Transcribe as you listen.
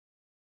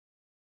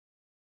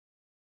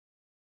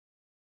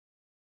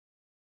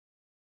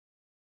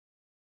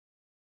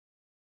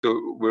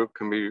So we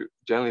can be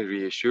generally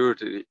reassured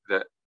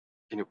that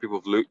people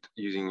have looked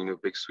using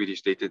big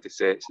Swedish data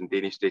sets and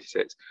Danish data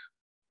sets,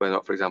 whether or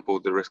not, for example,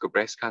 the risk of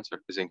breast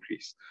cancer is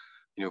increased,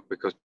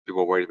 because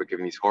people are worried about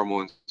giving these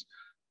hormones,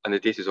 and the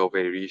data is all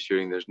very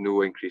reassuring. There's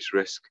no increased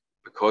risk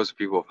because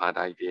people have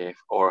had IVF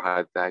or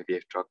had the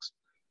IVF drugs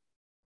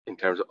in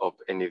terms of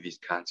any of these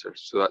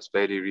cancers. So that's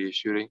very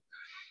reassuring.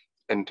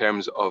 In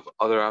terms of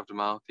other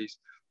abnormalities,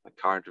 like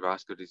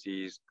cardiovascular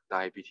disease,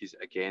 diabetes,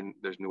 again,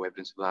 there's no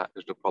evidence of that.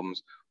 There's no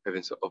problems,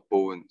 evidence of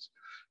bones.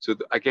 So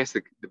I guess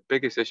the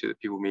biggest issue that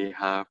people may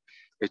have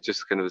is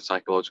just kind of the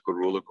psychological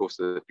roller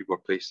coaster that people are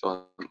placed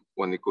on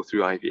when they go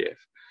through IVF,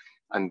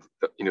 and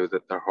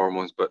that their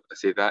hormones. But I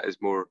say that is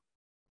more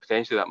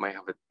potentially that might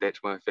have a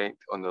detrimental effect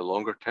on the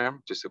longer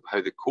term, just of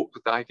how they cope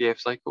with the IVF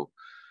cycle,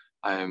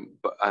 and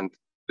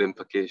the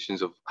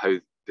implications of how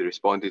they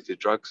responded to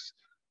drugs.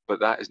 But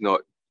that is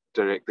not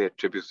directly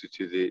attributed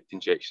to the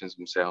injections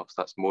themselves.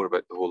 That's more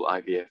about the whole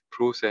IVF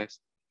process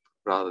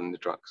rather than the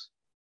drugs.